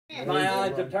My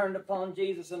eyes are turned upon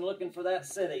Jesus and looking for that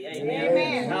city.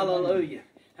 Amen. Hallelujah.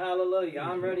 Hallelujah.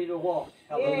 I'm ready to walk.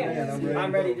 Hallelujah.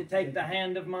 I'm ready to take the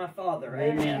hand of my Father.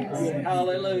 Amen.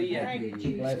 Hallelujah.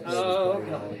 Oh,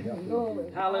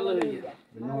 God. Hallelujah.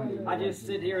 I just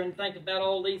sit here and think about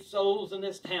all these souls in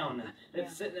this town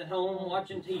that's sitting at home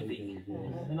watching TV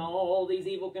and all these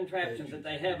evil contraptions that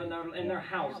they have in their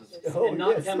houses and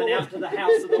not coming out to the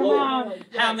house of the Lord.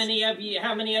 How many of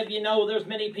you know there's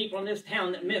many people in this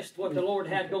town that missed what the Lord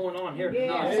had going on here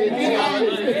tonight?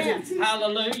 Hallelujah.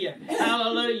 Hallelujah.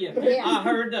 Hallelujah. I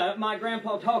heard my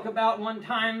grandpa talk about one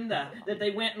time that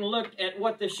they went and looked at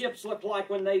what the ships looked like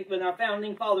when our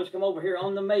founding fathers come over here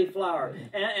on the Mayflower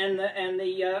and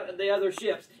the other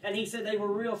ships, and he said they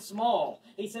were real small.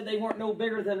 He said they weren't no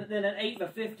bigger than an 8 by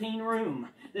 15 room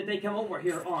that they come over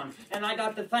here on. And I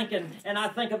got to thinking, and I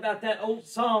think about that old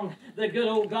song, The Good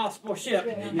Old Gospel Ship.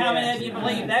 How many of you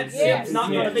believe that ship's not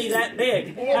going to be that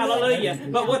big? Hallelujah.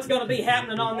 But what's going to be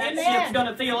happening on that ship's going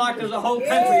to feel like there's a whole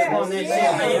country upon that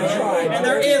ship. And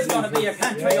there is going to be a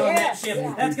country on that ship.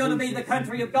 That's going to be the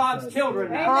country of God's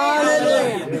children.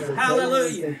 Hallelujah.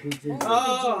 Hallelujah.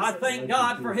 Oh, I thank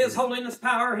God for His holiness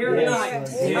power here tonight.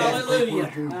 Hallelujah.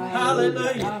 Hallelujah.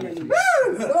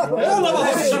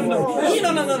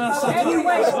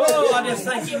 Oh, I just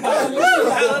thank you, God.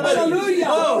 Hallelujah.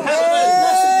 Oh,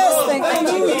 hallelujah.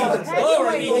 Thank you, Jesus.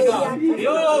 Glory be to God. Glory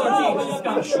to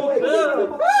God.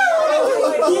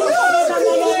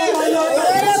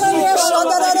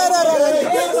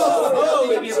 Oh,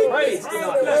 we give praise to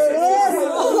God.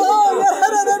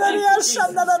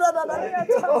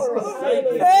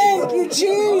 Thank you,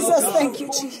 Jesus. Thank you,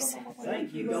 Jesus.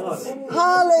 Thank you, God.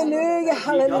 Hallelujah.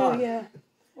 Hallelujah.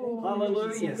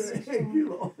 Hallelujah.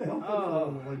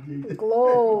 Oh.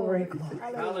 Glory, glory.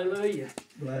 Hallelujah.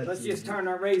 Let's just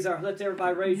let's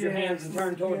everybody raise your hands and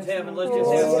turn towards heaven. Let's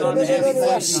just ask God to have His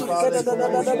way.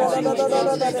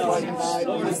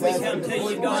 Lord, as we come to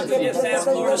you, God, we just ask,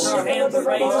 Lord, as our hands are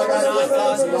raised tonight,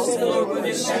 God, and Lord, we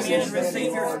just come in and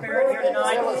receive your Spirit here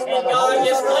tonight. And God,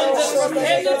 just cleanse us from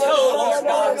head to toe, Lord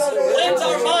God. Cleanse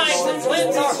our minds and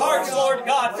cleanse our hearts, Lord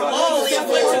God, from all the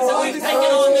afflictions that we've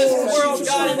taken on this world,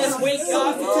 God, in this week,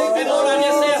 God. And Lord, I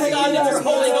just ask, God, that your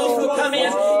Holy Ghost will come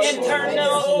in and turn now,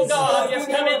 oh God, just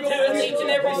come into us, each and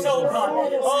every soul, God.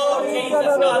 Oh, Jesus,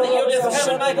 God, that you'll just come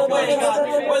and make a way, God.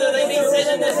 Whether they be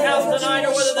sitting in this house tonight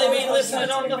or whether they be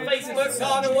listening on the Facebook,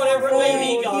 God, or whatever it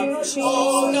may be, God.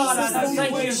 Oh, God, I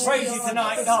thank you and praise you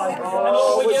tonight, God. And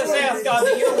Lord, we just ask, God,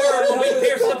 that your word will be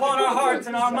pierced upon our hearts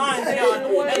and our minds, God.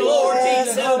 And Lord,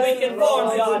 Jesus, it will be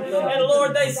conformed, God. And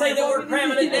Lord, they say that we're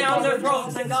cramming it down their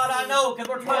throats. And God, I know, because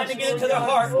we're trying to get it to their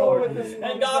heart, Lord.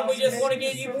 And God, we just want to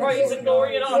give you praise and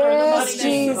glory and honor in the mighty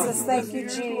name. Jesus, thank you,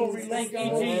 Jesus. Thank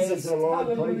you, Jesus.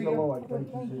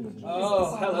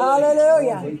 Oh,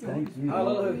 Hallelujah.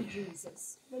 Hallelujah.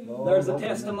 There's a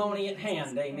testimony at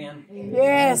hand, amen.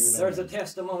 Yes. There's a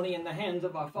testimony in the hands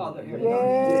of our Father here.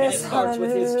 Yes. And it starts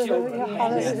with His children.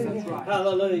 Hallelujah.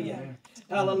 Hallelujah.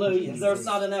 Hallelujah. There's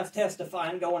not enough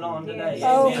testifying going on today.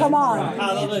 Oh, Amen. come on.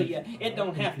 Hallelujah. It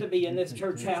don't have to be in this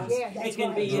church house. It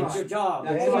can be at your job.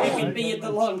 It can be at the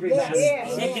laundromat.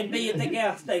 It can be at the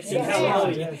gas station.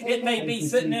 Hallelujah. It may be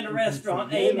sitting in a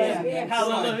restaurant. Amen.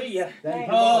 Hallelujah.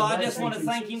 Oh, I just want to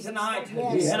thank Him tonight.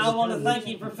 And I want to thank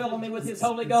Him for filling me with His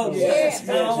Holy Ghost.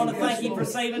 And I want to thank Him for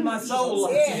saving my soul.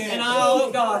 And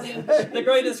oh God, the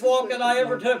greatest walk that I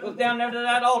ever took was down there to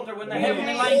that altar when the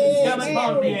heavenly language come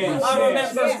upon me. I remember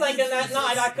thinking that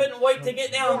night I couldn't wait to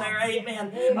get down there.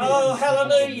 Amen. Oh,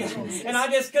 hallelujah. And I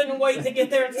just couldn't wait to get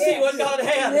there and see what God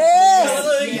had.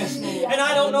 Hallelujah. And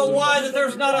I don't know why that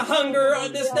there's not a hunger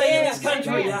on this day in this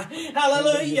country.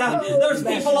 Hallelujah. There's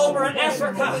people over in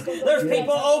Africa. There's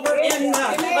people over in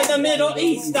the Middle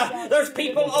East. There's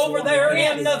people over there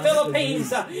in the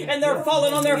Philippines. And they're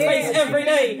falling on their face every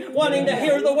day wanting to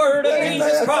hear the word of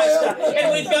Jesus Christ.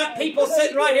 And we've got people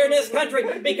sitting right here in this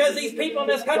country because these people in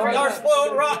this country are spoiled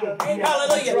rotten.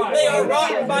 Hallelujah. They are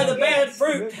rotten by the bad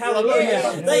fruit.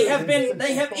 Hallelujah. They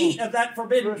have eaten of that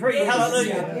forbidden tree.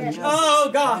 Hallelujah. Oh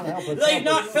God. They've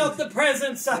not felt the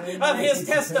presence of His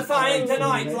testifying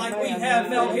tonight like we have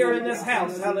felt here in this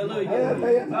house.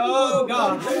 Hallelujah. Oh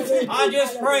God. I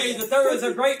just pray that there is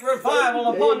a great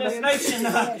revival upon this nation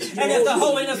and that the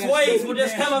holiness ways will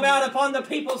just come about upon the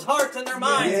people's hearts and their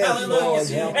minds.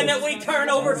 Hallelujah. And that we turn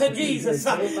over to Jesus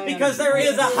because there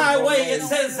is a highway. It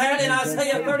says that in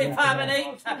Isaiah 35 and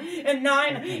 8 and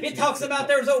 9. It talks about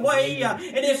there's a way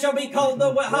and it shall be called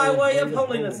the highway of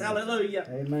holiness. Hallelujah.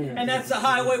 Amen. And that's the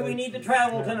highway we need to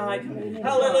travel tonight.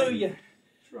 Hallelujah.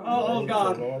 Oh,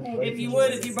 God. If you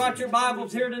would, if you brought your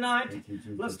Bibles here tonight,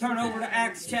 let's turn over to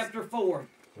Acts chapter 4.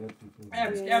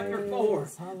 Acts chapter 4,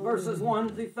 verses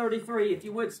 1 through 33. If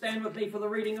you would stand with me for the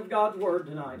reading of God's Word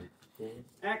tonight.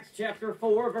 Acts chapter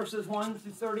 4, verses 1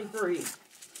 through 33.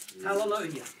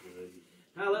 Hallelujah.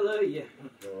 Hallelujah.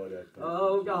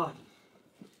 Oh God.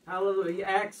 Hallelujah.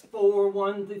 Acts 4,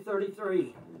 1 through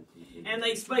 33. And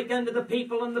they spake unto the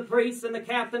people and the priests and the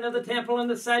captain of the temple and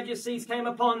the Sadducees came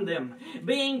upon them,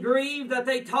 being grieved that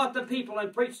they taught the people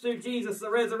and preached through Jesus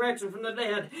the resurrection from the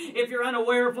dead. If you're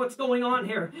unaware of what's going on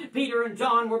here, Peter and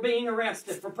John were being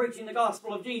arrested for preaching the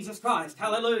gospel of Jesus Christ.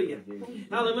 Hallelujah.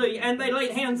 Hallelujah. And they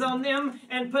laid hands on them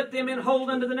and put them in hold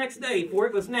unto the next day, for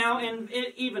it was now in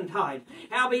eventide.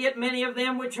 Howbeit many of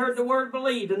them which heard the word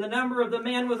believed, and the number of the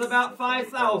men was about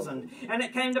 5,000. And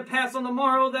it came to pass on the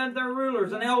morrow that their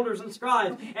rulers and elders and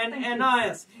scribes, and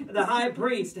Ananias, the high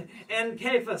priest, and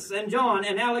Cephas, and John,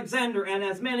 and Alexander, and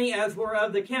as many as were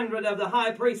of the kindred of the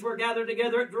high priest were gathered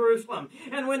together at Jerusalem.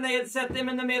 And when they had set them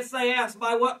in the midst, they asked,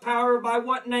 By what power, by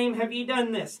what name have ye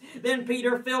done this? Then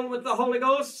Peter, filled with the Holy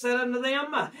Ghost, said unto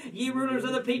them, Ye rulers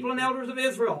of the people and elders of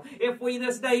Israel, if we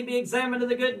this day be examined of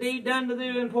the good deed done to the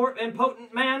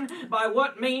impotent man, by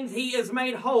what means he is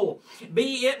made whole,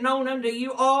 be it known unto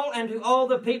you all and to all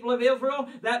the people of Israel,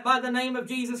 that by the name of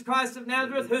Jesus Christ of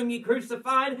Nazareth, whom ye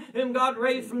crucified, whom God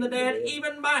raised from the dead,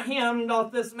 even by him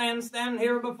doth this man stand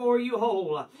here before you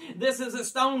whole. This is a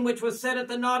stone which was set at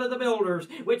the knot of the builders,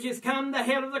 which is come the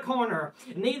head of the corner.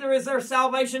 Neither is there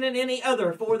salvation in any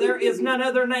other, for there is none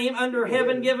other name under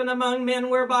heaven given among men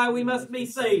whereby we must be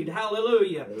saved.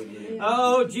 Hallelujah.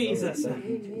 Oh, Jesus.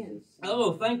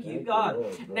 Oh, thank you, God.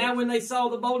 Now when they saw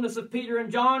the boldness of Peter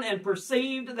and John and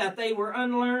perceived that they were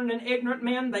unlearned and ignorant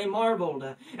men, they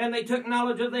marveled. And they took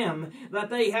knowledge of them, that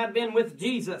they had been with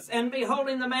Jesus. And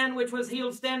beholding the man which was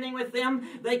healed standing with them,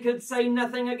 they could say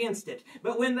nothing against it.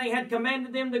 But when they had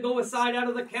commanded them to go aside out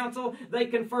of the council, they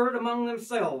conferred among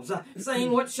themselves,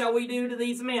 saying, What shall we do to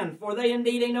these men? For they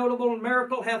indeed a notable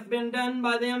miracle hath been done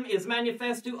by them, is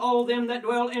manifest to all them that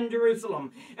dwell in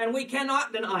Jerusalem. And we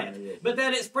cannot deny it, but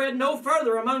that it spread no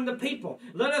further among the people.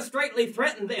 Let us straitly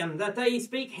threaten them, that they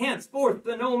speak henceforth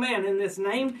to no man in this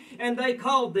name. And they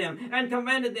called them, and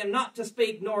commanded them not to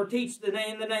speak nor teach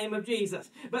in the name of Jesus.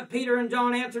 But Peter and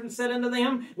John answered and said unto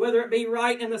them, Whether it be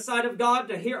right in the sight of God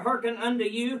to hearken unto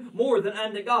you, more than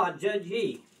unto God judge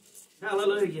ye.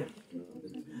 Hallelujah.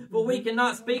 For we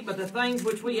cannot speak but the things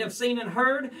which we have seen and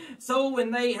heard. So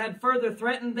when they had further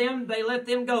threatened them, they let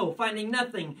them go, finding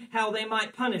nothing how they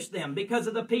might punish them, because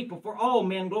of the people. For all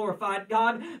men glorified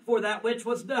God for that which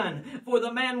was done. For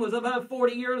the man was above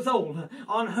 40 years old,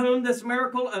 on whom this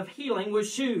miracle of healing was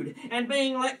shewed. And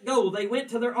being let go, they went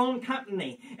to their own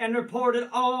company, and reported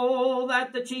all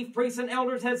that the chief priests and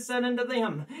elders had said unto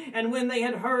them. And when they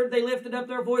had heard, they lifted up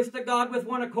their voice to God with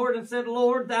one accord, and said,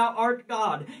 Lord, thou art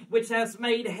God, which hast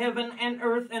made heaven and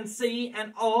earth and sea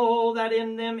and all that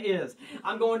in them is.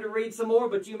 I'm going to read some more,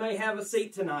 but you may have a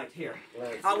seat tonight here.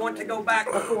 I want to go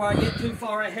back before I get too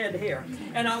far ahead here.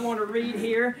 And I want to read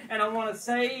here, and I want to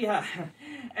say,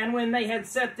 and when they had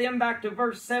set them, back to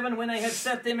verse 7, when they had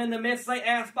set them in the midst, they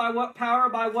asked, By what power,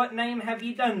 by what name have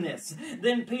ye done this?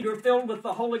 Then Peter, filled with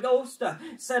the Holy Ghost,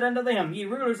 said unto them, Ye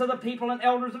rulers of the people and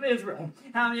elders of Israel.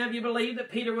 How many of you believe that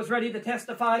Peter was ready to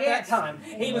testify at that time?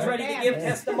 He was ready to give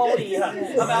testimony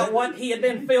about what he had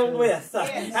been filled with.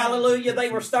 Hallelujah. They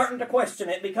were starting to question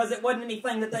it because it wasn't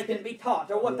anything that they could be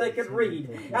taught or what they could read.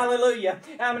 Hallelujah.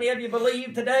 How many of you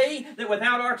believe today that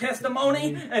without our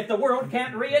testimony, if the world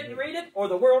can't read it, or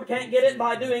the world can't get it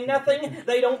by doing nothing,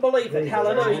 they don't believe it?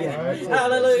 Hallelujah.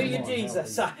 Hallelujah,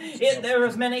 Jesus. There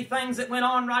was many things that went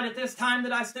on right at this time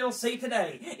that I still see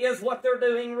today. Is what they're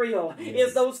doing real?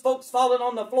 Is those folks falling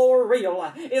on the floor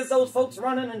real? Is those folks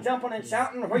running and jumping and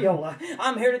shouting real?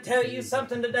 I'm here to tell you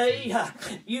something today.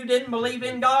 You didn't believe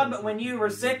in God, but when you were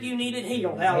sick, you needed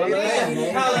healed.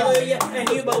 Hallelujah. Hallelujah. And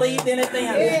you believed in it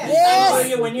then.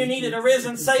 Hallelujah. When you needed a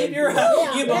risen Savior,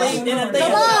 you believed in it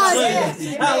then.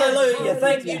 Hallelujah. Hallelujah.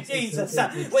 Thank you, Jesus.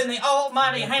 When the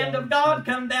almighty hand of God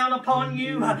come down upon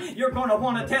you, you're going to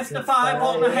want to testify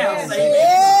upon the house. Amen.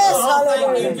 Oh,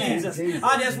 thank you, Jesus.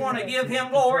 I just want to give him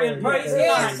glory and praise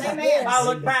tonight. I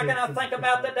look back and I think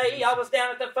about the day I was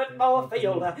down at the football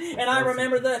field, and I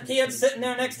remember the kid sitting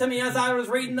there next to me as I was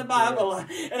reading the Bible,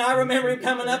 and I remember him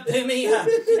coming up to me,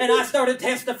 and I started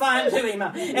testifying to him,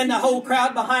 and the whole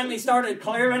crowd behind me started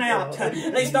clearing out.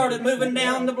 They started moving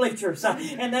down the bleachers,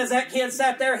 and as that kid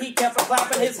sat there, he kept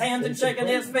clapping his hands and shaking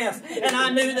his fist. And I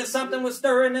knew that something was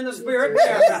stirring in the spirit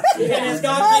there. And as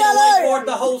God made a way forward,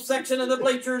 the whole section of the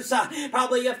bleachers,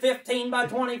 probably a 15 by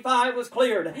 25, was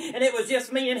cleared. And it was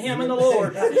just me and him and the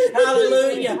Lord.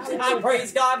 Hallelujah. I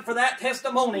praise God for that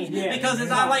testimony. Because as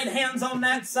I laid hands on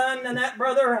that son and that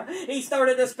brother, he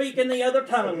started to speak in the other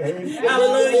tongue.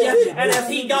 Hallelujah. And as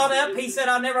he got up, he said,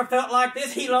 I never felt like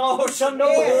this. He got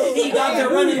to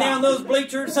running down those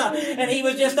bleachers, and he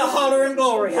was just a hollering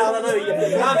glory. Hallelujah.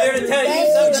 I'm here to tell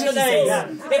you something today.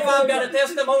 If I've got a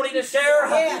testimony to share,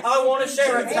 I want to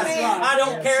share it. I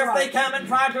don't care if they come and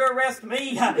try to arrest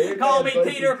me. Call me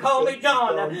Peter, call me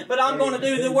John, but I'm going to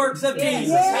do the works of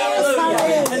Jesus.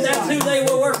 Hallelujah. And that's who they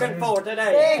were working for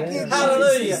today.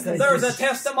 Hallelujah. There's a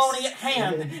testimony at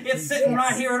hand. It's sitting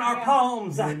right here in our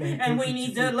palms, and we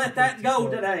need to let that go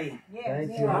today.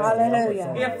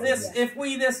 Hallelujah. If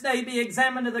we this day be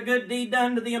examined of the good deed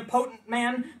done to the impotent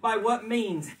man, by what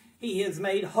means he is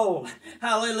made whole.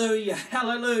 Hallelujah.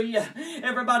 Hallelujah.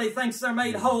 Everybody thinks they're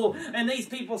made whole, and these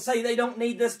people say they don't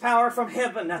need this power from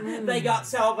heaven. They got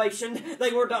salvation.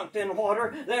 They were dunked in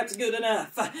water. That's good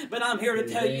enough. But I'm here to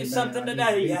tell you something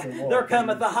today. There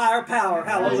cometh the higher power.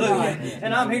 Hallelujah.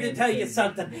 And I'm here to tell you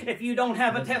something. If you don't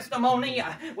have a testimony,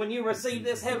 when you receive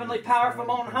this heavenly power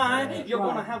from on high, you're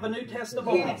going to have a new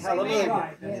testimony.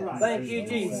 Hallelujah. Thank you,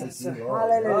 Jesus.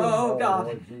 Oh,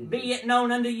 God. Be it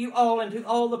known unto you all and to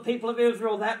all the people of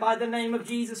Israel, that by the name of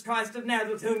Jesus Christ of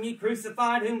Nazareth, whom ye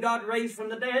crucified, whom God raised from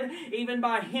the dead, even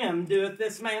by him doeth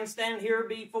this man stand here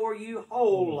before you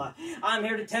whole. I'm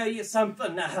here to tell you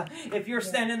something. If you're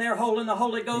standing there whole in the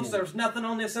Holy Ghost, there's nothing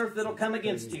on this earth that'll come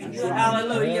against you.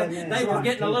 Hallelujah. They were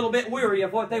getting a little bit weary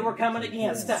of what they were coming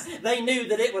against. They knew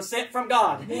that it was sent from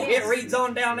God. It reads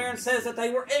on down there and says that they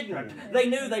were ignorant. They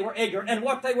knew they were ignorant. And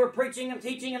what they were preaching and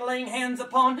teaching and laying hands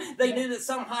upon, they knew that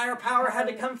some higher power had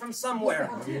to come from somewhere.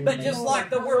 But just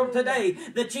like the world today,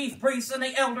 the chief priests and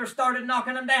the elders started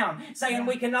knocking them down, saying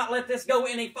we cannot let this go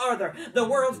any farther. The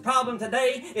world's problem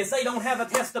today is they don't have a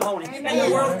testimony. And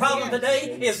the world's problem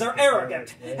today is they're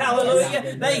arrogant.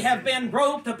 Hallelujah. They have been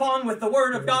groped upon with the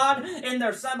Word of God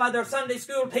by their Sunday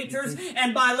school teachers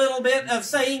and by a little bit of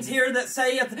sayings here that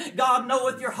saith, God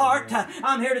knoweth your heart.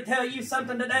 I'm here to tell you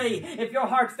something today. If your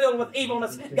heart's filled with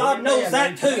evilness, God knows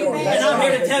that too. And I'm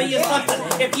here to tell you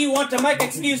something. If you want to make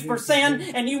excuse for sin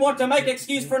and you want to make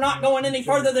excuse for not going any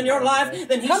further than your life,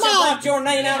 then he should blot your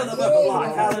name out of the book of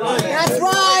life. Hallelujah. That's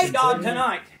right. Praise God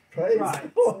tonight. Right.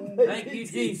 Thank you,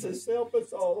 Jesus.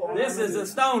 This is the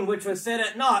stone which was set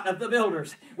at naught of the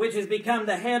builders, which has become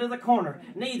the head of the corner.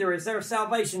 Neither is there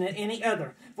salvation in any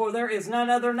other. For there is none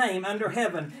other name under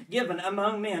heaven given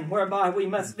among men whereby we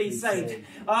must be saved.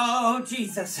 Oh,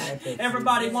 Jesus.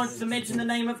 Everybody wants to mention the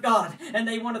name of God, and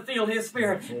they want to feel His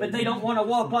Spirit, but they don't want to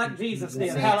walk like Jesus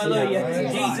did. Hallelujah.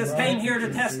 Jesus came here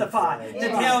to testify, to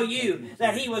tell you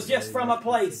that He was just from a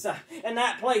place, and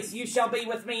that place you shall be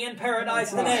with me in paradise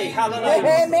today.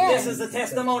 Hallelujah. This is the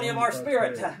testimony of our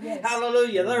spirit.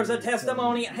 Hallelujah. There's a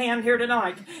testimony at hand here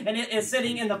tonight, and it is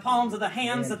sitting in the palms of the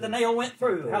hands that the nail went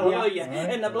through. Hallelujah.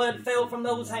 And the blood fell from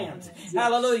those hands.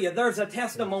 Hallelujah. There's a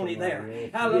testimony there.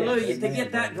 Hallelujah. To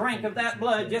get that drink of that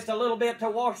blood just a little bit to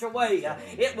wash away,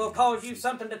 it will cause you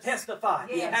something to testify.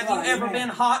 Have you ever been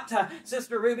hot,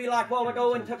 Sister Ruby, like a while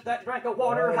ago, and took that drink of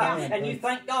water, and you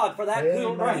thank God for that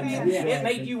cool drink? It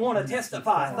made you want to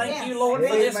testify. Thank you, Lord,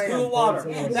 for this cool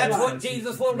water. That's what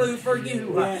Jesus will do for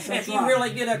you. If you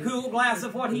really get a cool glass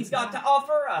of what He's got to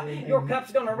offer, your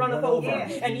cup's going to runneth over,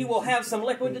 and you will have some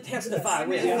liquid to testify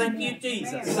with. Thank you,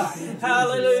 Jesus.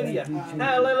 Hallelujah.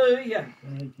 Hallelujah.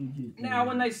 Now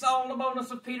when they saw the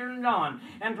boldness of Peter and John,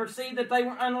 and perceived that they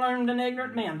were unlearned and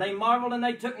ignorant men, they marveled, and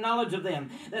they took knowledge of them,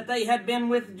 that they had been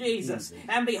with Jesus.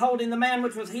 And beholding the man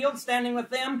which was healed standing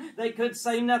with them, they could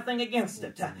say nothing against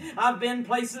it. I've been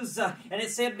places, and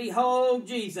it said, behold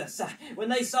Jesus. When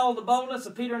they saw the boldness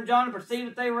of Peter and John and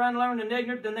perceived that they were unlearned and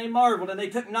ignorant, then they marveled, and they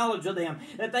took knowledge of them,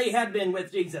 that they had been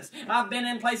with Jesus. I've been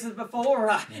in places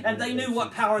before, and they knew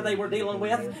what power they were dealing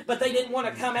with, but they didn't want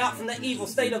to come out from the evil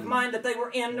state of mind that they were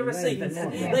in to receive it.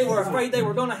 They were afraid they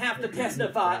were going to have to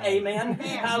testify. Amen.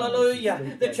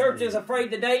 Hallelujah. The church is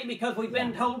afraid today because we've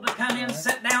been told to come in,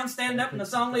 sit down, stand up, and the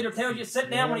song leader tells you sit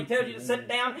down. When he tells you to sit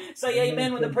down, say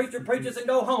amen when the preacher preaches, and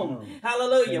go home.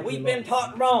 Hallelujah. We've been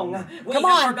taught wrong. We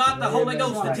have forgot the Holy Ghost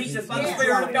Ghost to teach us by the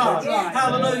Spirit of God.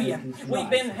 Hallelujah. We've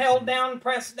been held down,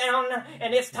 pressed down,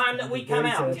 and it's time that we come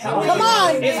out. Come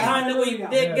on. It's time that we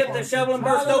get the shovel and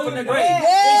burst open the grave.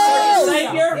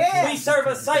 We serve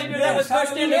a Savior that was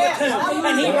pushed into the tomb,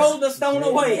 and He rolled the stone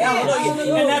away.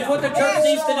 Hallelujah. And that's what the church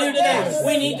needs to do today.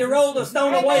 We need to roll the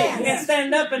stone away and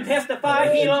stand up and testify.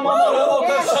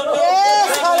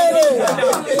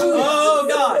 Oh,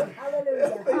 God.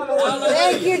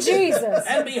 Thank you, Jesus.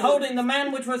 And beholding the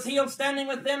man which was healed standing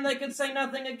with them, they could say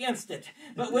nothing against it.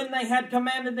 But when they had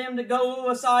commanded them to go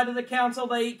aside of the council,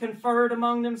 they conferred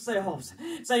among themselves,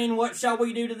 saying, What shall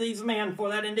we do to these men? For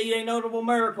that indeed a notable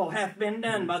miracle hath been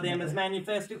done by them, as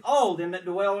manifest to all them that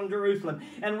dwell in Jerusalem.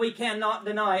 And we cannot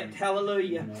deny it.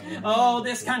 Hallelujah. Oh,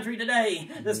 this country today,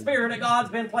 the Spirit of God's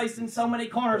been placed in so many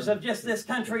corners of just this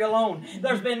country alone.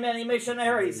 There's been many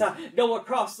missionaries go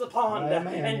across the pond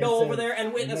and go over there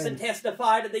and witness and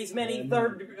testify to these many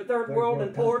third world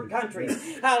and poor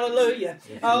countries. Hallelujah.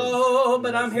 Oh,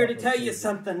 but I'm here to tell you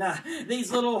something.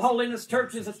 These little holiness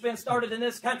churches that's been started in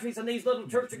this country, and these little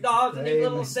Church of Gods, and these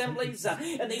little assemblies,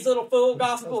 and these little full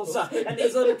gospels, and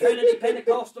these little Trinity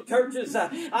Pentecostal churches,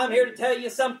 I'm here to tell you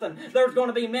something. There's going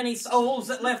to be many souls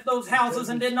that left those houses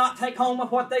and did not take home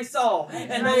of what they saw,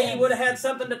 and they would have had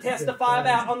something to testify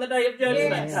about on the day of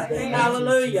judgment.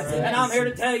 Hallelujah. And I'm here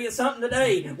to tell you something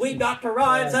today. We've got to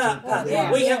rise up.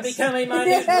 We have become a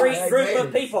mighty great group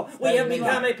of people. We have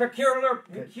become a peculiar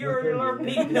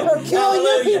people.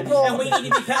 Hallelujah. And we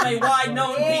need to become a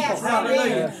wide-known people.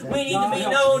 Hallelujah. We need to be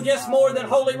known just more than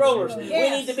holy rollers. We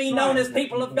need to be known as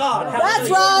people of God. Hallelujah. That's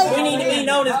right. We need to be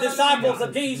known as disciples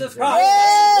of Jesus Christ.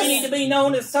 Yes. We need to be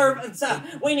known as servants.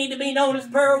 We need to be known as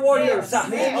prayer warriors.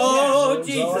 Oh,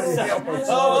 Jesus.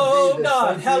 Oh,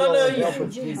 God. Hallelujah.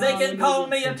 They can call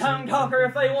me a tongue talker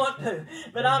if they want to,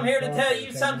 but I'm here to tell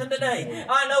you something today.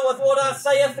 I know with what I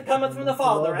saith cometh from the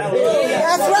Father. Hallelujah.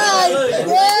 That's right. Hallelujah.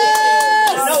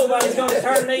 Yes. Nobody's going to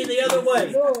turn me the other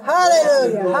way.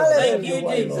 Hallelujah. Thank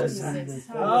Hallelujah. you, Jesus.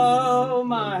 Oh,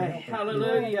 my.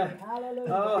 Hallelujah.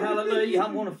 Oh, hallelujah.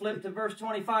 I'm going to flip to verse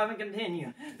 25 and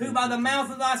continue. Who by the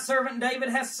mouth of thy servant David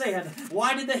hath said,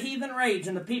 Why did the heathen rage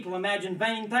and the people imagine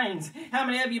vain things? How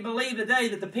many of you believe today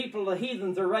that the people, the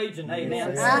heathens, are raging?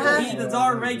 Amen. The heathens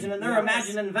are raging and they're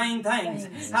imagining vain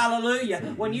things. Hallelujah.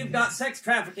 When you've got sex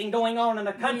trafficking going on in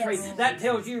a country, that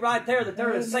tells you right there that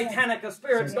there is satanic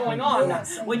spirits going on.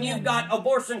 When you've got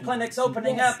abortion clinics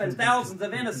opening up and thousands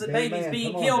of innocent babies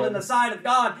being killed in the sight of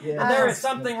God, there is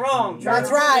something wrong, church.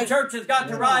 That's right. The church has got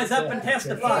to rise up and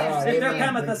testify that there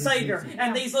cometh a Savior,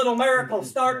 and these little miracles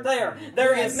start there.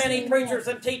 There is many preachers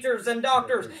and teachers and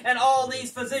doctors and all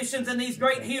these physicians and these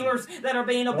great healers that are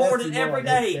being aborted every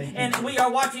day, and we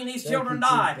are watching these children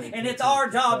die, and it's our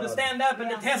job to stand up and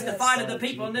to testify to the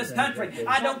people in this country.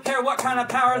 I don't care what kind of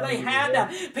power they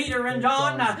had. Peter and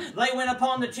John, they went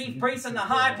upon the chief priests and the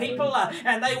high people,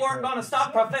 and they weren't going to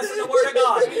stop professing the word of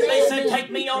God. They said,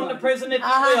 Take me on to prison if you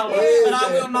will, but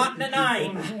I will not deny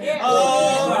him.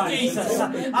 Oh, Jesus.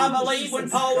 I believe when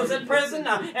Paul was in prison,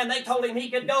 and they told him he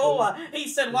could go, he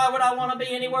said, Why would I want to be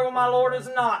anywhere where my Lord is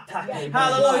not?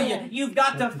 Hallelujah. You've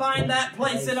got to find that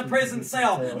place in a prison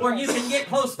cell where you can get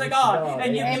close to God,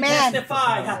 and you can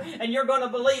testify, and you're going to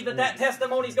believe that that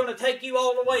testimony is going to take you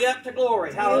all the way up to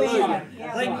glory. Hallelujah.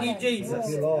 Thank you,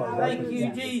 Jesus. Thank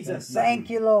you, Jesus. Thank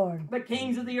you, Lord. The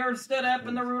kings of the earth stood up,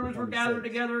 and the rulers were gathered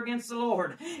together against the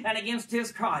Lord and against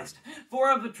his Christ.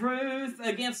 For of the truth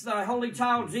against thy holy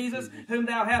child Jesus, whom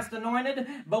thou hast anointed,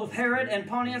 both Herod and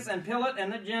Pontius and Pilate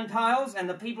and the Gentiles and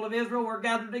the people of Israel were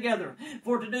gathered together,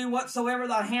 for to do whatsoever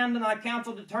thy hand and thy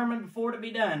counsel determined before to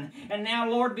be done. And now,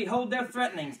 Lord, behold their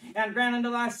threatenings, and grant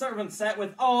unto thy servants that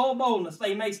with all boldness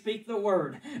they may speak the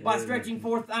word, by stretching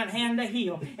forth thine hand to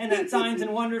heal, and that signs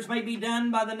and wonders may be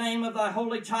done by the name of thy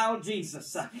holy child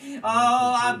Jesus. Oh,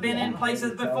 I've been in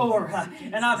places before,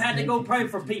 and I've had to go pray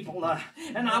for people,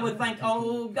 and I would think,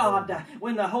 oh God,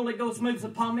 when the Holy Ghost moves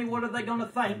upon me, what are they going to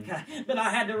think? But I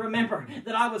had to remember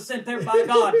that I was sent there by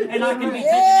God, and I can be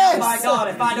taken out by God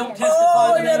if I don't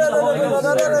testify the name of the Holy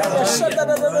Ghost.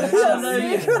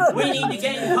 Hallelujah. We need to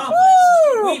gain confidence.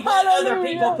 We've let other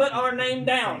people put our name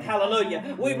down.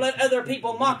 Hallelujah. We've let other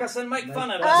people mock us and make fun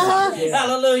of us.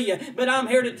 Hallelujah. But I'm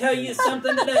here to tell you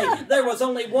something today. There was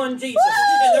only one Jesus,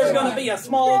 and there's going to be a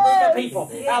small group of people.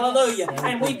 Hallelujah.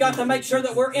 And we've got to make sure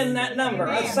that we're in that number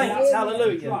of saints.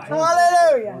 Hallelujah.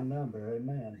 Hallelujah.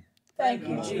 Amen. Thank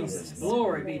you, Jesus.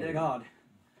 Glory be to God.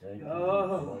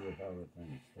 Oh.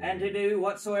 And to do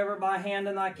whatsoever by hand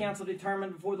and thy counsel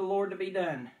determined before the Lord to be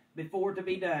done. before to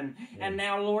be done. And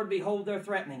now, Lord, behold their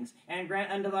threatenings, and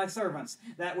grant unto thy servants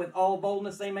that with all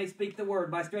boldness they may speak the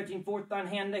word, by stretching forth thine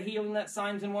hand to heal, and that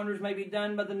signs and wonders may be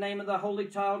done by the name of the Holy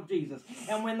Child Jesus.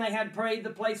 And when they had prayed, the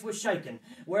place was shaken,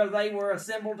 where they were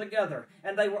assembled together,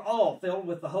 and they were all filled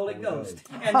with the Holy Ghost.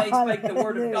 And they spake the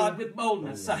word of God with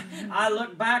boldness. I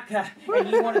look back, and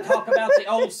you want to talk about the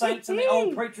old saints and the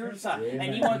old preachers,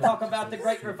 and you want to talk about the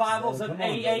great revivals of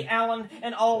A. Allen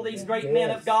and all these great men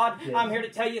of God. I'm here to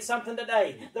tell you something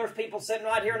today. There's people sitting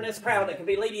right here in this crowd that could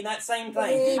be leading that same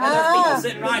thing. And there's people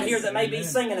sitting right here that may be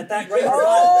singing at that great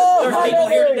revival. There's people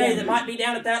here today that might be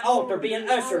down at that altar being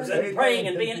ushers and praying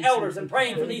and being elders and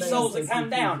praying for these souls that come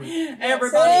down.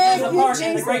 Everybody has a part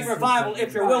in the great revival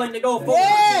if you're willing to go forward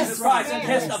with Jesus Christ and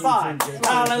testify.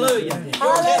 Hallelujah.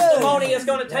 Your testimony is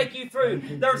going to take you through.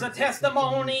 There's a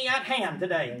testimony at hand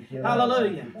today.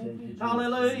 Hallelujah.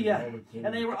 Hallelujah.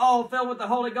 And they were all filled with the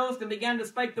Holy Ghost and began to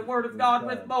speak the word of God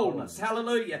with boldness.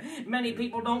 Hallelujah. Many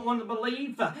people don't want to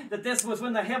believe that this was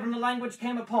when the heavenly language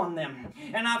came upon them.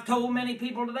 And I've told many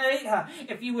people today,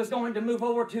 if you was going to move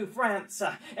over to France,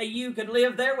 you could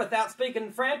live there without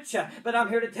speaking French. But I'm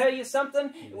here to tell you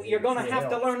something. You're going to have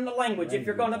to learn the language if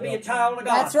you're going to be a child of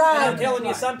God. That's right. And I'm telling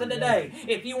you something today.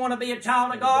 If you want to be a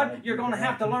child of God, you're going to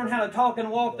have to learn how to talk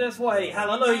and walk this way.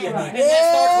 Hallelujah. And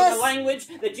that starts with the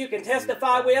language that you can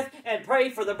testify with and pray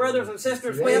for the brothers and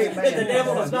sisters with that the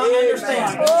devil does not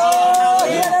understand.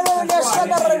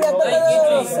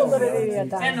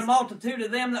 And the multitude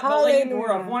of them that believed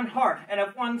were of one heart and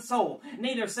of one soul.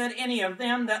 Neither said any of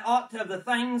them that aught of the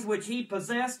things which he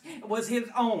possessed was his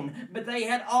own, but they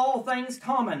had all things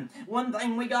common. One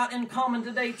thing we got in common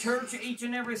today, church, each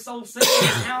and every soul sitting in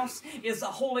this house is the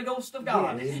Holy Ghost of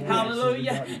God.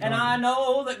 Hallelujah. And I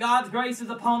know that God's grace is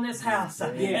upon this house.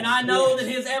 And I know that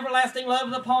his everlasting love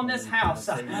is upon this house.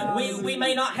 We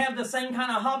may not have the same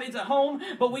kind of hobbies at home,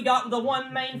 but we got the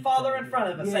one main Father in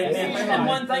front of us. Amen. And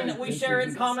one thing that we share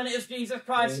in common is Jesus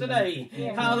Christ today.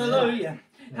 Hallelujah.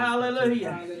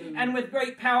 Hallelujah. And with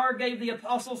great power gave the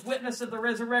apostles witness of the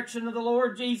resurrection of the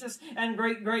Lord Jesus, and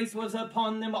great grace was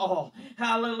upon them all.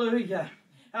 Hallelujah.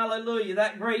 Hallelujah.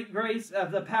 That great grace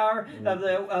of the power of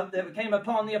that came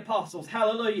upon the apostles,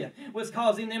 hallelujah, was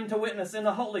causing them to witness in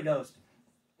the Holy Ghost.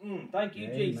 Thank you,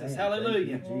 Jesus.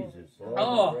 Hallelujah.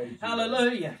 Oh,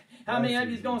 hallelujah. How many of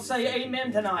you is going to say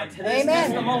amen tonight to this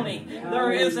testimony?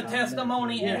 There is a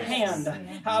testimony at hand.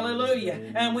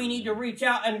 Hallelujah. And we need to reach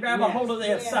out and grab a hold of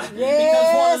this. Because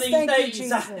one of these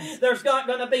days, there's not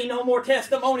going to be no more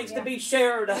testimonies to be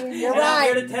shared. And I'm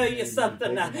here to tell you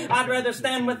something. I'd rather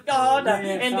stand with God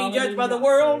and be judged by the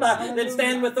world than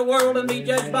stand with the world and be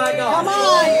judged by God. Come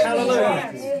on.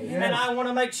 Hallelujah. And I want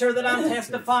to make sure that I'm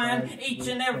testifying each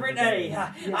and every day.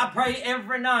 I pray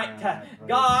every night,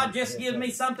 God, just give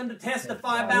me something to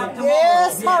testify about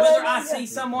tomorrow. Whether I see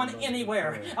someone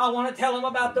anywhere, I want to tell them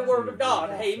about the Word of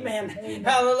God. Amen.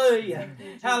 Hallelujah.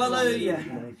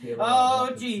 Hallelujah.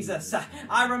 Oh, Jesus.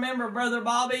 I remember Brother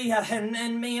Bobby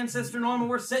and me and Sister Norma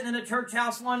were sitting in a church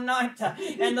house one night,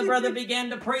 and the brother began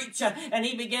to preach, and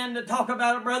he began to talk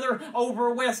about a brother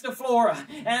over west of Florida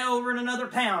and over in another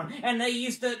town, and they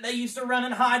used to run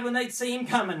and hide when they'd see him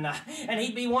coming, and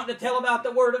he'd be wanting to tell about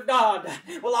the Word of God.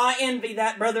 Well, I envy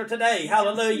that brother today.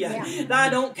 Hallelujah. I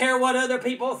don't care what other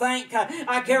people think.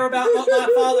 I care about what my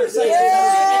Father says.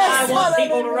 And I want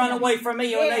people to run away from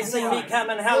me when they see me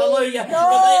coming. Hallelujah.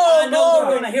 I know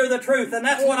they're going to hear the truth, and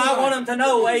that's what I want them to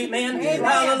know. Amen.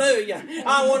 Hallelujah.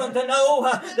 I want them to know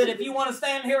that if you want to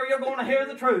stand here, you're going to hear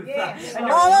the truth. And you're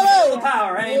going to feel the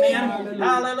power. Amen.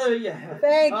 Hallelujah.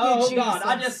 Thank you, oh, God.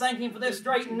 I just thank Him for this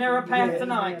straight and narrow path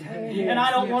tonight. And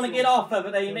I don't want to get off of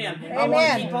it. Amen. I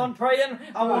want to keep on praying.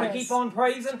 I want to keep on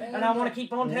praising. And I want to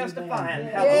keep on testifying.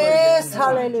 Hallelujah. Yes,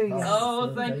 hallelujah.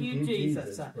 Oh, thank you,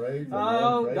 Jesus.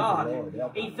 Oh, God.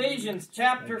 Ephesians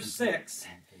chapter 6.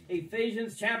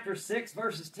 Ephesians chapter 6,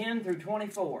 verses 10 through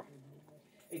 24.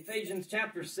 Ephesians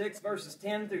chapter 6, verses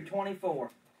 10 through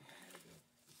 24.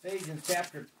 Ephesians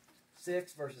chapter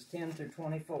 6, verses 10 through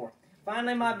 24.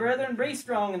 Finally, my brethren, be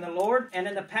strong in the Lord and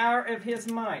in the power of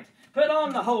His might. Put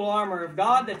on the whole armor of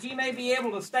God, that ye may be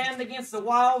able to stand against the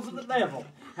wiles of the devil.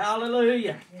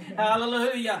 Hallelujah.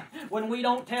 Hallelujah. When we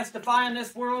don't testify in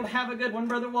this world, have a good one,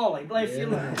 Brother Wally. Bless you,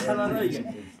 Lord.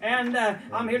 Hallelujah. And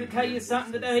I'm here to tell you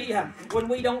something today. When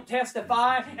we don't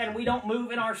testify and we don't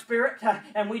move in our spirit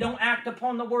and we don't act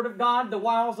upon the Word of God, the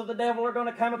wiles of the devil are going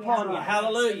to come upon you.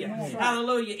 Hallelujah.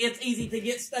 Hallelujah. It's easy to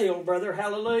get stale, brother.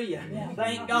 Hallelujah.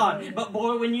 Thank God. But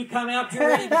boy, when you come out, you're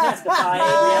ready to testify.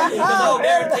 Amen. Because I'll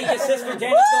guarantee you Sister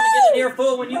Janet's going to get an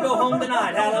earful when you go home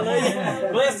tonight. Hallelujah.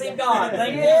 Bless him, God.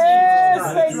 Thank you,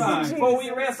 Jesus. For we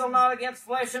wrestle not against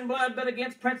flesh and blood, but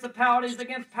against principalities,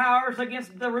 against powers,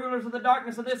 against the rulers of the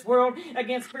darkness of this world,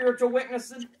 against spiritual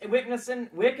wickedness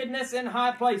in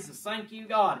high places. Thank you,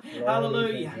 God.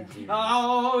 Hallelujah.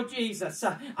 Oh, Jesus.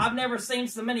 I've never seen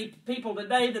so many people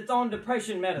today that's on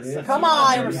depression medicine. Come on.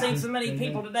 I've never seen so many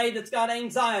people today that's got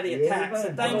anxiety attacks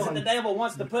and things that the devil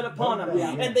wants to put upon them.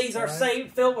 And these are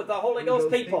saved, filled with the Holy Ghost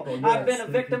people. I've been a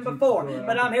victim before,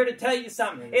 but I'm here to tell you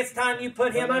something. It's time you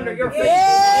put him under your feet.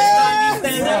 It's time you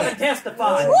stand up and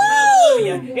testify.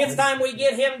 Hallelujah. It's time we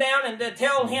get him down and to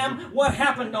tell him what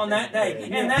happened on that day.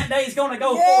 And that day's going to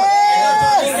go forth. And there's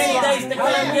going to be many days to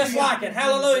come just like it.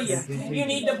 Hallelujah. You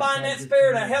need to bind that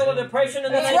spirit of hell of depression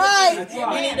in the name of Jesus.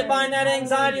 You need to bind that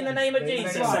anxiety in the name of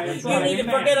Jesus. You need to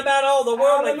forget about all the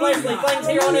worldly, fleshly things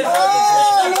here on this earth.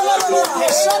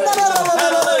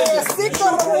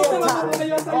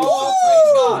 Oh,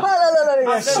 praise God.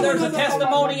 I said there's a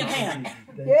testimony in hand.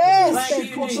 Yes,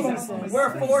 thank you, Jesus.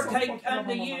 Wherefore take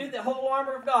unto you the whole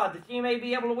armor of God, that ye may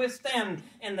be able to withstand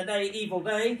in the evil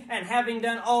day, and having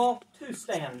done all, to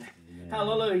stand.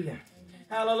 Hallelujah.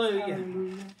 Hallelujah.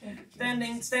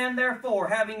 Stand therefore,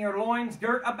 having your loins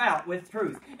girt about with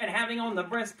truth, and having on the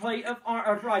breastplate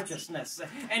of righteousness,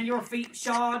 and your feet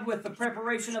shod with the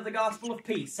preparation of the gospel of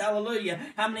peace. Hallelujah.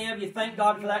 How many of you thank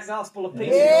God for that gospel of peace?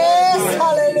 Yes,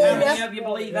 hallelujah. How many of you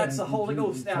believe that's the Holy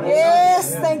Ghost down there?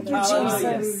 Yes, thank you,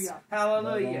 Hallelujah. Jesus.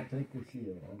 Hallelujah.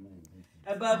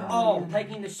 Above all,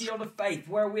 taking the shield of faith,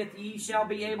 wherewith ye shall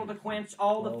be able to quench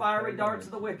all the fiery darts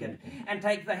of the wicked, and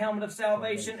take the helmet of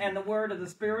salvation and the word of the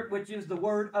Spirit, which is the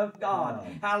word of God.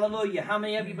 Hallelujah. How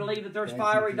many of you believe that there's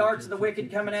fiery darts of the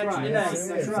wicked coming at you today?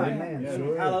 That's right.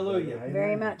 Hallelujah.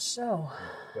 Very much so.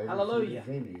 Hallelujah.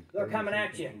 They're coming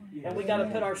at you. And we got to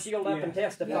put our shield up and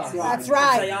testify. That's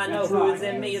right. Say, I know who is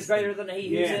in me is greater than he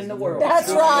who's in the world.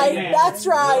 That's right. That's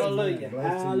right. Hallelujah.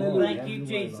 Thank you,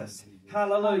 Jesus.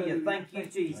 Hallelujah. Thank you,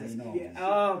 Jesus.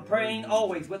 Praying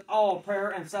always with all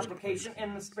prayer and supplication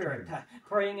in the Spirit.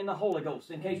 Praying in the Holy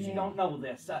Ghost. In case you don't know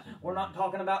this, we're not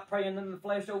talking about praying in the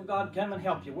flesh. Oh, God, come and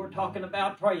help you. We're talking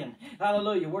about praying.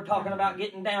 Hallelujah. We're talking about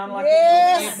getting down like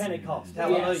the Pentecost.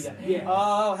 Hallelujah.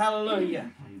 Oh,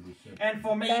 hallelujah. And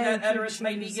for me that utterance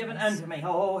may be given unto me.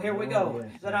 Oh, here we go.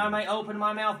 That I may open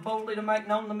my mouth boldly to make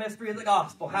known the mystery of the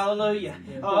gospel. Hallelujah.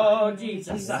 Oh,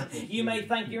 Jesus. You may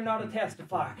think you're not a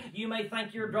testifier. You may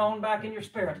think you're drawn back in your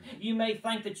spirit. You may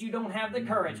think that you don't have the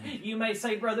courage. You may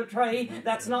say, Brother Trey,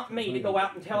 that's not me to go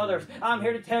out and tell others. I'm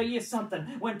here to tell you something.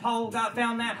 When Paul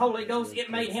found that Holy Ghost, it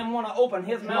made him want to open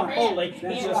his mouth boldly.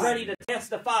 He was ready to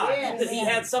testify that he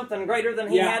had something greater than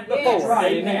he had before.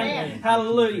 Amen.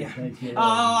 Hallelujah.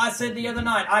 Oh, I said the other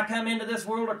night, I come into this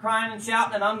world of crying and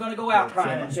shouting, and I'm going to go out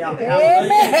crying and shouting.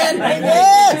 Amen.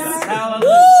 Yes.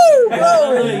 Hallelujah.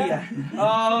 Hallelujah.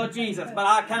 Oh, Jesus. But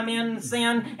I come in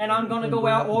sin, and I'm going to go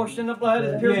out washed in the blood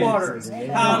of pure waters.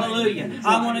 Hallelujah.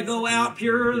 I want to go out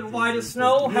pure and white as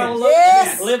snow. Hallelujah.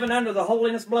 Yes. Living under the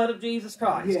holiness blood of Jesus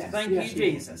Christ. Thank you,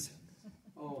 Jesus.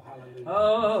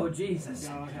 Oh, Jesus.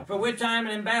 For which I am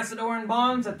an ambassador in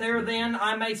bonds, that there then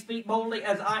I may speak boldly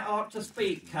as I ought to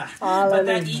speak. But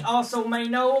that ye also may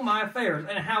know my affairs,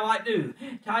 and how I do.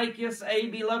 Tychus, a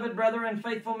beloved brother and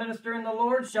faithful minister in the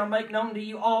Lord, shall make known to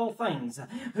you all things,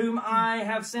 whom I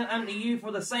have sent unto you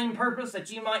for the same purpose,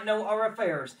 that ye might know our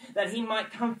affairs, that he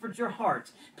might comfort your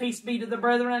hearts. Peace be to the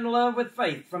brethren and love with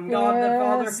faith, from God the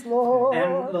Father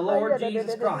and the Lord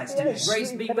Jesus Christ.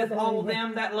 Grace be with all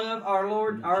them that love our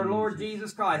Lord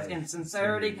Jesus Christ in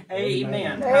sincerity.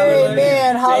 Amen.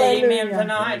 Amen. Hallelujah. Amen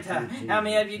tonight. How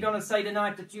many of you going to say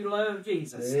tonight that you love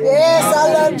Jesus? Yes,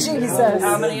 I love Jesus.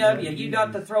 How many of you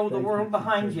got to throw the world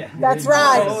behind you? That's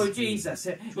right. Oh, Jesus.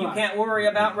 You can't worry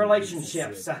about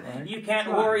relationships. You can't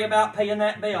worry about paying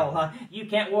that bill. You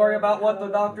can't worry about what the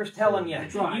doctor's telling you.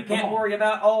 You can't worry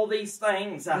about all these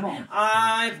things.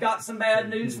 I've got some bad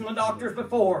news from the doctors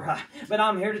before, but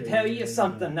I'm here to tell you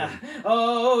something.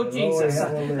 Oh, Jesus.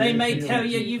 They may tell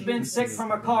you you've been sick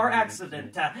from a car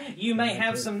accident. You may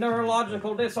have some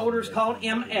neurological disorders called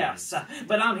MS.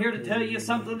 But I'm here to tell you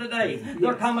something today.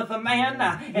 There cometh a man,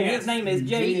 and his name is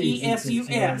Jesus.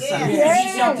 And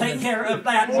he shall take care of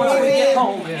that once we get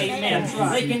home.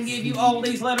 Amen. They can give you all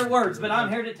these letter words, but I'm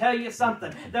here to tell you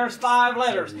something. There's 5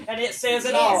 letters, and it says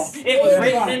it all. It was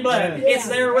written in blood. It's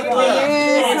there with blood.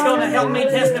 And it's going to help me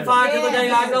testify till the day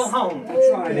I go home.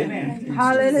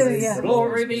 Hallelujah.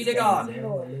 Glory be to God.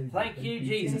 Thank you,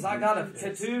 Jesus. I got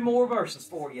 2 more verses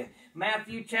for you.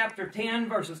 Matthew chapter 10,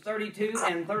 verses 32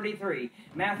 and 33.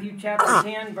 Matthew chapter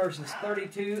 10, verses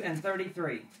 32 and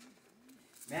 33.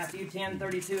 Matthew 10,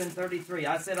 32 and 33.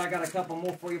 I said I got a couple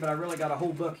more for you, but I really got a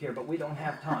whole book here, but we don't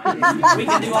have time. We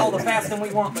can do all the fasting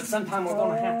we want, but sometime we're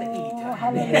going to have to eat.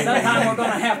 Sometime we're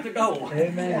going to have to go.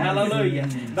 Amen. Hallelujah.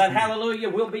 But hallelujah,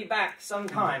 we'll be back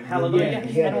sometime. Hallelujah.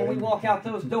 And when we walk out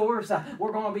those doors,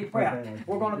 we're going to be prepped.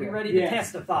 We're going to be ready to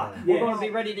testify. We're going to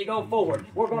be ready to go forward.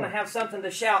 We're going to have something to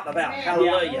shout about.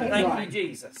 Hallelujah. Thank you,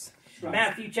 Jesus.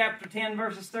 Matthew chapter 10,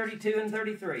 verses 32 and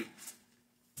 33.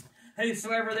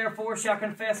 Whosoever therefore shall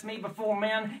confess me before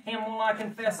men, him will I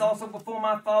confess also before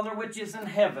my Father which is in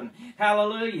heaven.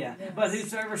 Hallelujah. Yes. But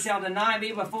whosoever shall deny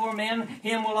me before men,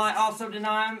 him will I also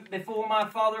deny before my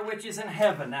Father which is in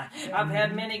heaven. I've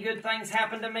had many good things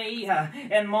happen to me,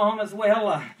 and Mom as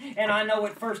well. And I know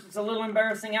at first it's a little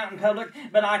embarrassing out in public,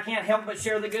 but I can't help but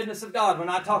share the goodness of God when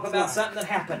I talk about something that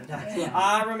happened.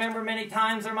 I remember many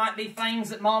times there might be things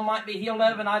that Mom might be healed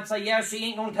of, and I'd say, yeah, she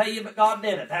ain't going to tell you, but God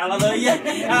did it. Hallelujah.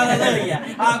 Hallelujah.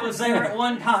 I was there at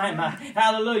one time.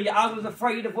 Hallelujah. I was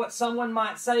afraid of what someone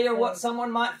might say or what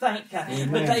someone might think.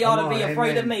 But they ought to be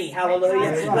afraid of me.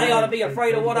 Hallelujah. They ought to be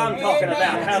afraid of what I'm talking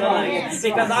about. Hallelujah.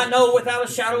 Because I know without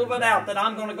a shadow of a doubt that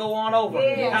I'm going to go on over.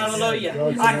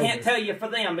 Hallelujah. I can't tell you for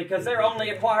them because they're only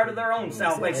acquired of their own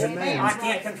salvation. I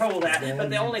can't control that. But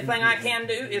the only thing I can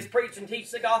do is preach and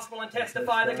teach the gospel and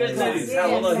testify the good news.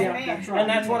 Hallelujah. And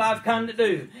that's what I've come to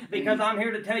do. Because I'm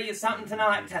here to tell you something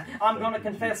tonight. I'm going to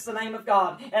confess the name of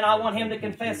God, and I want Him to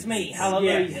confess me.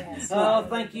 Hallelujah. Oh,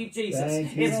 thank you, Jesus.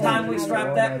 It's time we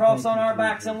strap that cross on our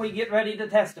backs and we get ready to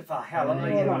testify.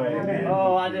 Hallelujah.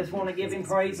 Oh, I just want to give Him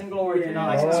praise and glory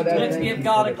tonight. Let's give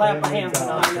God a clap of hands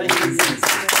tonight. Thank you, Jesus.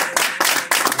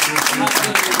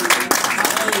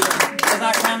 Hallelujah. As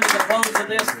I come to the close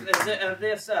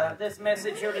of this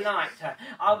message here tonight,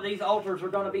 these altars are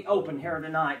going to be open here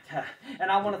tonight.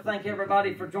 And I want to thank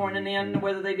everybody for joining in,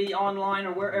 whether they be online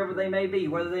or wherever they may be,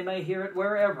 whether they may hear it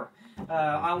wherever.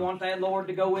 I want that Lord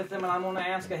to go with them, and I'm going to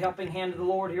ask a helping hand of the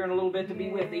Lord here in a little bit to be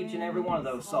with each and every one of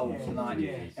those souls tonight.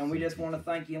 And we just want to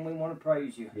thank you and we want to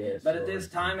praise you. But at this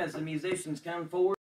time, as the musicians come forward,